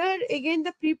 So here again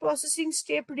the pre-processing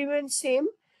step remains same.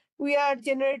 We are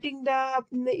generating the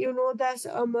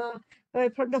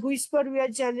from the whisper we are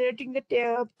generating the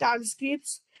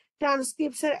transcripts.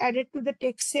 Transcripts are added to the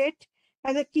text set,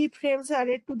 and the keyframes are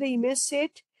added to the image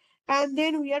set, and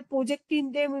then we are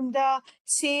projecting them in the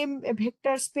same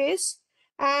vector space.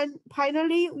 And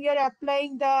finally we are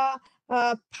applying the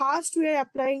first, we are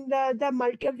applying the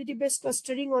multi-objective based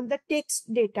clustering on the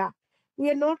text data. We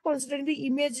are not considering the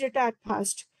image data at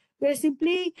first. We are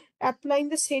simply applying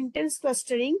the sentence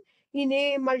clustering in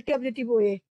a multi-objective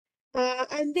way.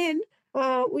 And then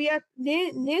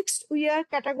next we are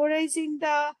categorizing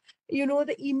the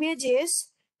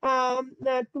images to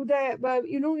the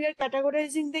we are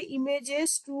categorizing the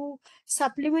images to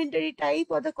supplementary type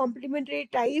or the complementary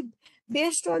type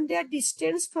based on their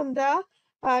distance from the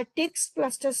text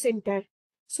cluster center.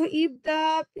 So if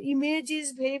the image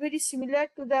is very similar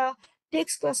to the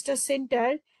text cluster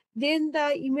center, then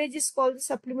the image is called the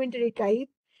supplementary type.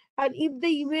 And if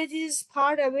the image is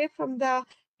far away from the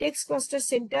text cluster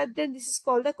center, then this is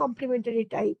called the complementary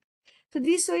type. So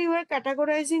this way we are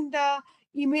categorizing the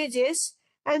images,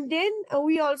 and then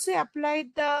we also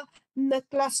applied the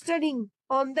clustering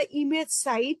on the image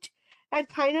side. And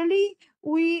finally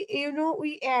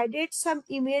we added some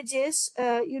images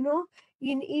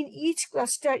in each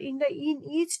cluster, in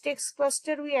each text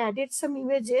cluster, we added some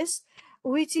images,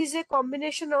 which is a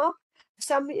combination of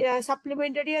some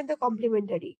supplementary and the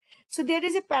complementary. So there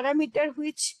is a parameter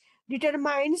which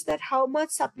determines that how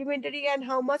much supplementary and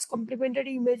how much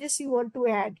complementary images you want to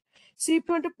add. So if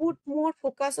you want to put more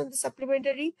focus on the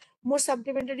supplementary, more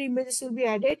supplementary images will be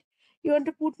added. You want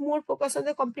to put more focus on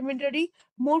the complementary,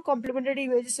 more complementary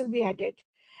images will be added.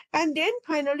 And then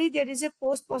finally, there is a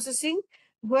post-processing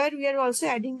where we are also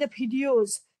adding the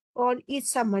videos on each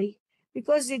summary,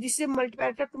 because this is a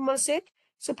multi-parameter set.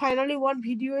 So finally, one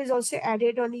video is also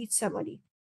added on each summary.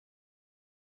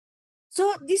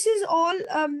 So this is all.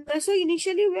 So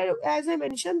initially, as I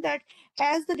mentioned, that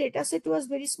as the data set was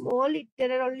very small,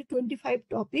 there are only 25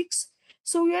 topics.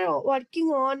 So we are working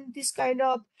on this kind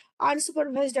of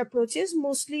unsupervised approaches.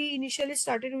 Mostly initially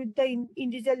started with the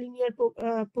integer linear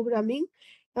programming,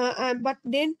 but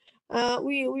then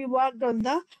we worked on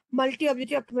the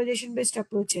multi-objective optimization based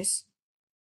approaches.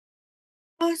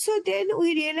 So then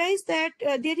we realized that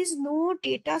there is no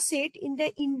data set in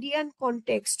the Indian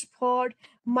context for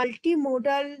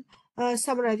multimodal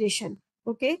summarization.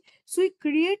 Okay, so we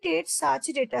created such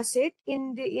a data set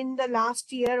in the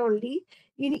last year only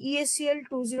in ESCL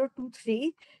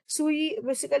 2023. So we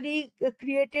basically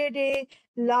created a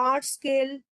large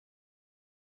scale.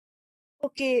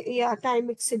 Okay, yeah, time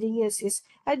exceeding, yes.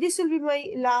 And this will be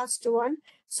my last one.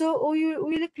 So we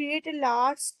will create a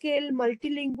large-scale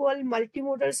multilingual,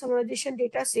 multimodal summarization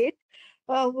data set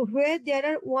where there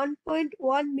are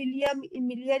 1.1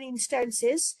 million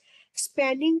instances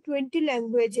spanning 20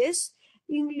 languages: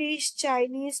 English,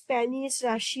 Chinese, Spanish,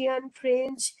 Russian,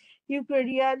 French,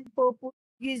 Ukrainian,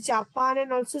 Portuguese, Japan,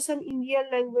 and also some Indian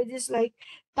languages like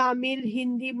Tamil,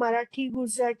 Hindi, Marathi,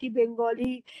 Gujarati,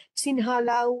 Bengali,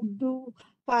 Sinhala, Urdu,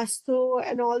 Pashto,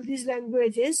 and all these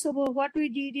languages. So what we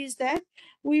did is that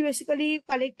we basically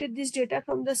collected this data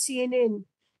from the CNN.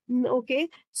 Okay,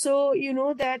 so you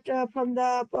know that from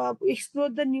the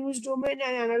explored the news domain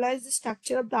and analyze the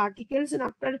structure of the articles, and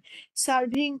after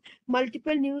serving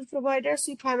multiple news providers,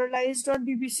 we finalized on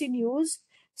BBC News.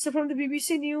 So from the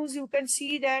BBC News, you can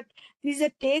see that this is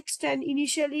a text, and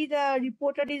initially the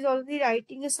reporter is already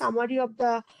writing a summary of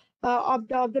the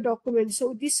document.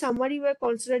 So this summary we're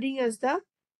considering as the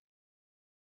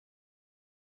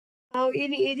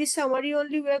in this summary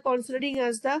only we are considering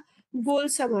as the goal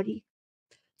summary.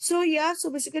 So yeah, so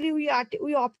basically we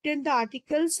obtained the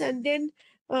articles, and then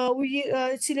we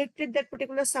selected that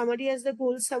particular summary as the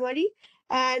goal summary.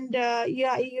 And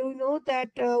yeah, you know that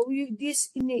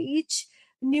this in each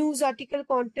news article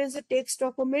contains a text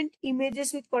document,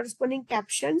 images with corresponding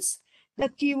captions, the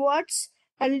keywords,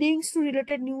 and links to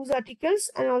related news articles,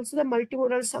 and also the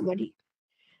multimodal summary.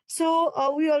 So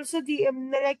we also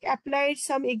like applied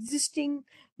some existing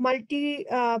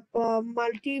multimodal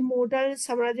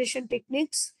summarization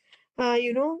techniques.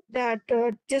 You know that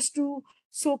just to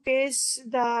showcase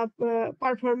the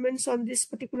performance on this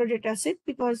particular data set,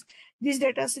 because this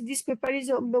paper is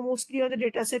mostly on the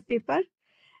data set paper,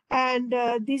 and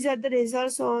these are the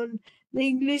results on the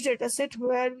English data set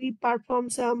where we perform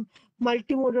some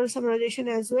multimodal summarization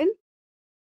as well.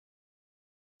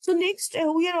 So next,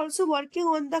 we are also working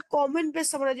on the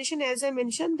comment-based summarization. As I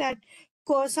mentioned, that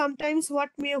sometimes what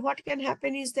can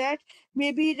happen is that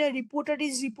maybe the reporter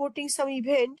is reporting some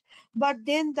event, but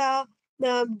then there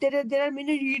are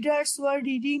many readers who are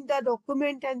reading the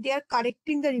document and they are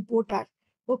correcting the reporter.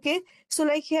 Okay, so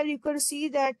like here you can see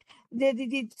that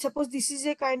suppose this is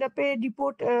a kind of a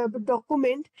report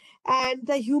document, and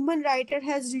the human writer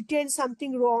has written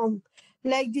something wrong.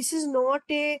 Like this is not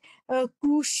a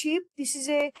cruise ship. This is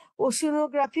a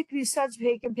oceanographic research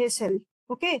vessel.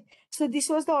 Okay, so this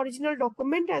was the original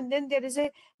document, and then there is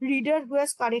a reader who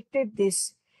has corrected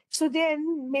this. So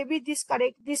then maybe this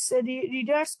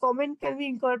reader's comment can be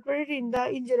incorporated in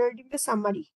generating the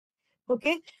summary.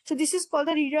 Okay, so this is called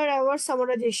the reader aware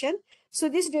summarization. So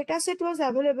this data set was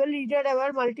available, reader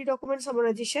aware multi-document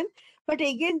summarization, but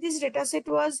again this data set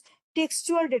was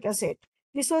textual data set.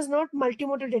 This was not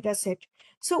multimodal data set.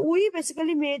 So we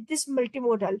basically made this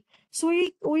multimodal. So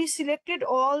we selected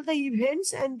all the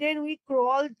events, and then we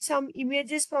crawled some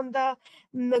images from the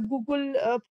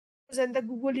Google and the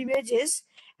Google images,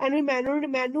 and we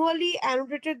manually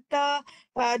annotated the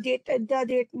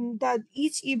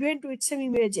each event with some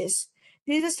images.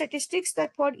 These are statistics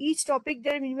that for each topic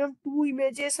there are minimum 2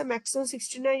 images, a maximum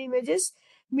 69 images.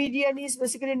 Median is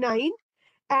basically 9.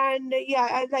 And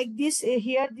yeah, like this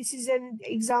here, this is an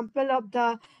example of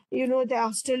the the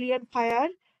Australian fire.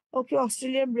 Okay,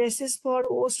 Australian braces for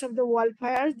host of the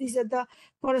wildfires. These are the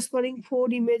corresponding 4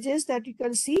 images that you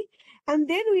can see. And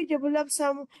then we develop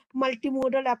some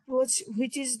multimodal approach,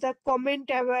 which is the comment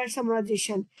aware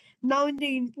summarization. Now in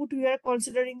the input, we are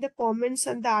considering the comments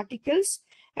and the articles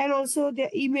and also the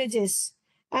images.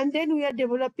 And then we are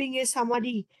developing a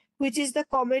summary, which is the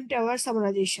comment aware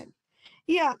summarization.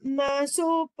 Yeah,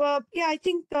 yeah, I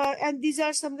think, and these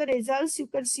are some of the results. You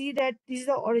can see that this is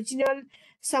the original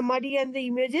summary and the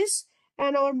images,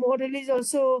 and our model is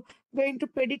also going to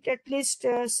predict at least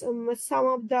some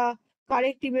of the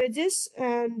correct images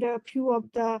and a few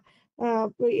of the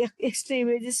extra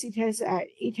images it has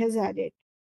added.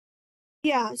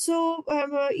 Yeah,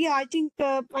 yeah, I think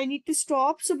I need to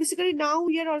stop. So basically, now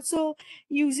we are also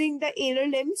using the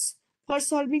LLMs for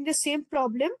solving the same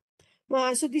problem.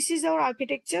 So this is our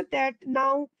architecture that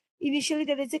now initially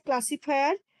there is a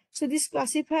classifier. So this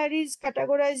classifier is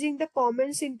categorizing the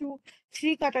comments into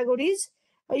 3 categories.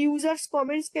 A user's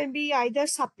comments can be either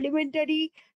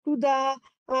supplementary to the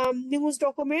news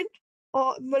document,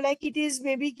 or like it is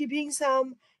maybe giving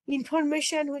some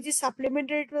information which is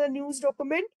supplementary to the news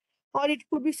document, or it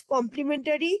could be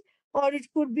complementary, or it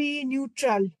could be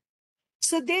neutral.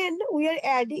 So then we are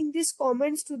adding these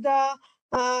comments to the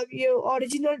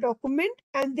original document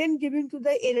and then giving to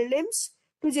the LLMs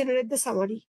to generate the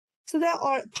summary. So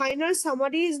the final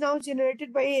summary is now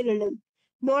generated by LLM,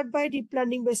 not by deep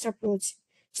learning based approach.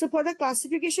 So for the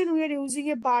classification, we are using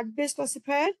a BART based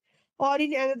classifier, or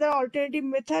in another alternative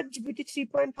method, GPT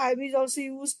 3.5 is also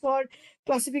used for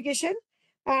classification.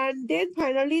 And then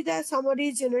finally, the summary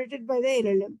is generated by the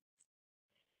LLM.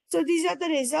 So these are the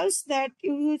results that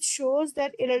it shows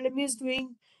that LLM is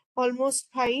doing almost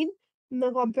fine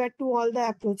compared to all the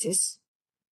approaches.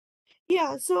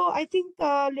 Yeah, so I think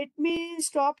let me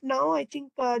stop now. I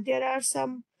think there are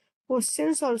some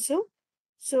questions also.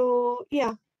 So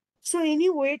yeah, so any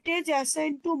weightage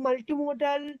assigned to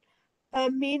multimodal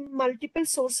mean multiple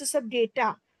sources of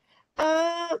data.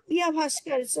 Yeah,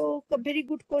 Bhaskar. So a very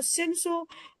good question. So,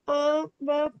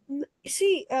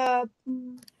 see,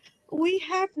 we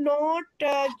have not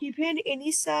given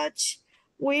any such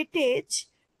weightage,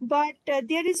 but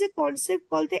there is a concept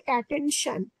called the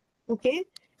attention. Okay,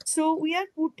 so we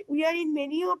are in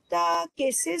many of the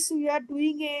cases we are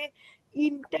doing a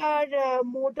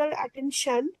intermodal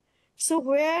attention. So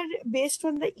where based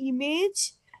on the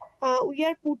image, we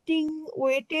are putting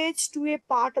weightage to a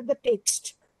part of the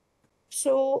text.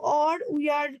 So, or we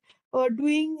are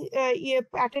doing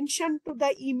attention to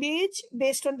the image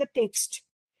based on the text.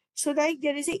 So, like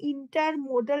there is a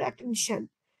intermodal attention,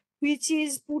 which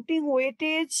is putting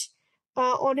weightage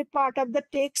on a part of the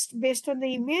text based on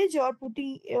the image, or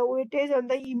putting weightage on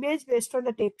the image based on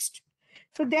the text.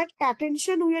 So that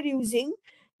attention we are using,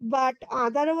 but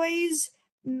otherwise,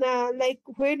 like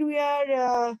when we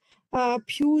are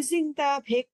fusing the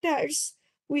vectors,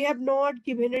 we have not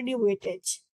given any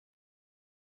weightage.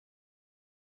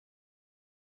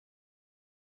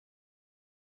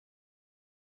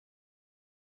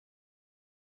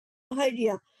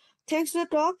 Idea. Thanks to the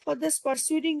talk for this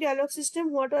pursuing dialogue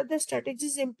system. What are the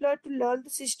strategies employed to learn the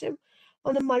system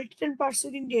on the multi-turn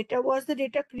pursuing data? Was the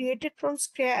data created from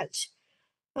scratch?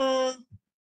 Uh,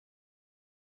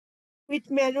 with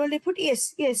manual effort?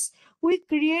 Yes, yes. We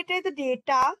created the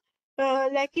data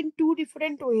like in 2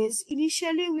 different ways.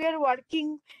 Initially, we are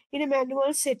working in a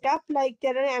manual setup, like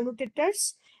there are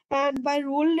annotators, and by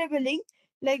role labeling,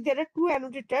 like there are 2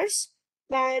 annotators,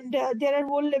 and there are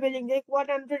role labeling, like one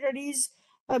annotator is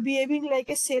behaving like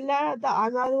a seller, the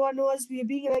another one was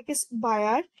behaving like a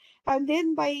buyer, and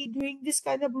then by doing this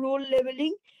kind of role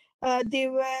labeling, they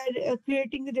were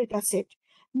creating the data set.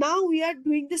 Now we are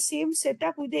doing the same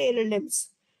setup with the LLMs.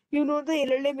 You know the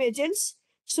LLM agents.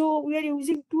 So we are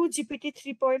using 2 GPT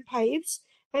 3.5s,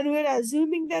 and we are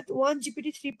assuming that one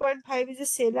GPT 3.5 is a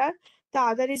seller, the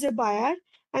other is a buyer,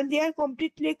 and they are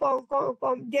completely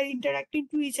they are interacting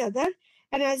to each other,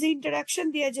 and as an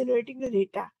interaction they are generating the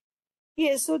data.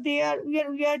 Yes, so we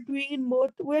are doing in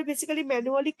both. We are basically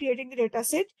manually creating the data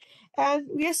set, and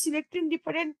we are selecting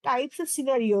different types of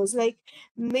scenarios. Like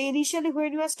initially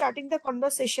when we are starting the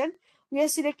conversation, we are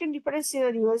selecting different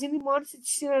scenarios. In one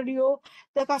scenario,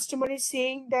 the customer is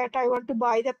saying that I want to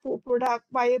buy the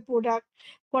buy a product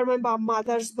for my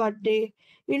mother's birthday.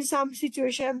 In some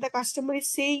situation, the customer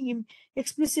is saying him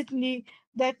explicitly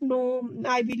that no,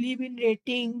 I believe in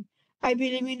rating. I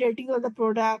believe in rating on the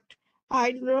product.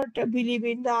 I do not believe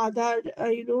in the other,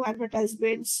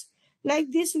 advertisements. Like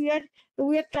this, we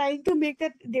are trying to make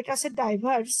the data set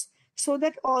diverse so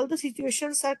that all the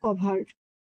situations are covered.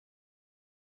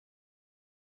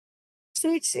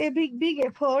 So it's a big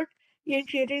effort in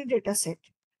creating a data set.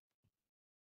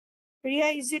 Ria,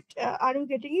 is it, are you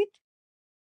getting it?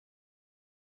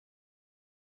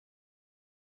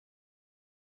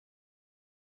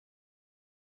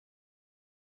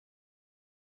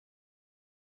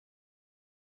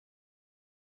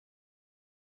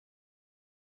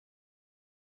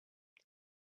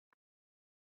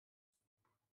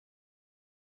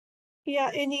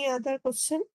 Yeah, any other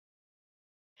question?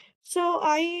 So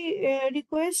I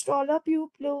request all of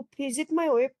you to visit my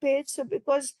web page, so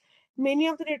because many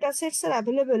of the data sets are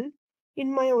available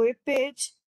in my web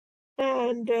page,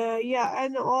 and yeah,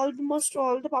 and almost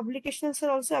all the publications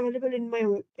are also available in my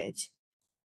web page.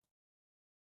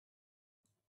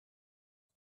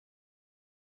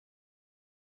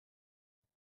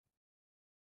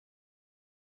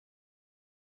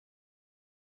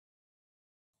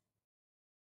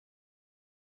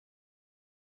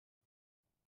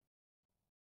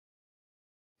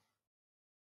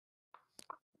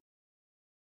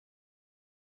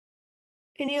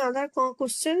 Any other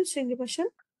questions in the question?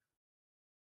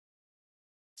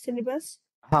 Syllabus?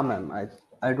 Ha, ma'am.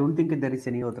 I don't think there is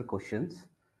any other questions.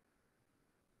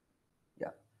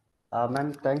 Yeah.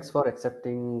 Ma'am, thanks for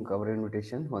accepting our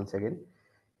invitation once again.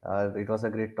 It was a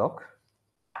great talk.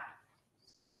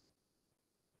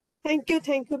 Thank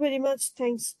you very much.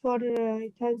 Thanks for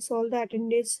thanks all the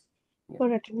attendees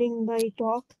for attending my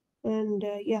talk, and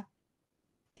yeah,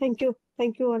 thank you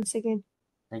once again.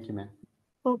 Thank you, ma'am.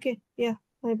 Okay, yeah,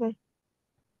 bye bye.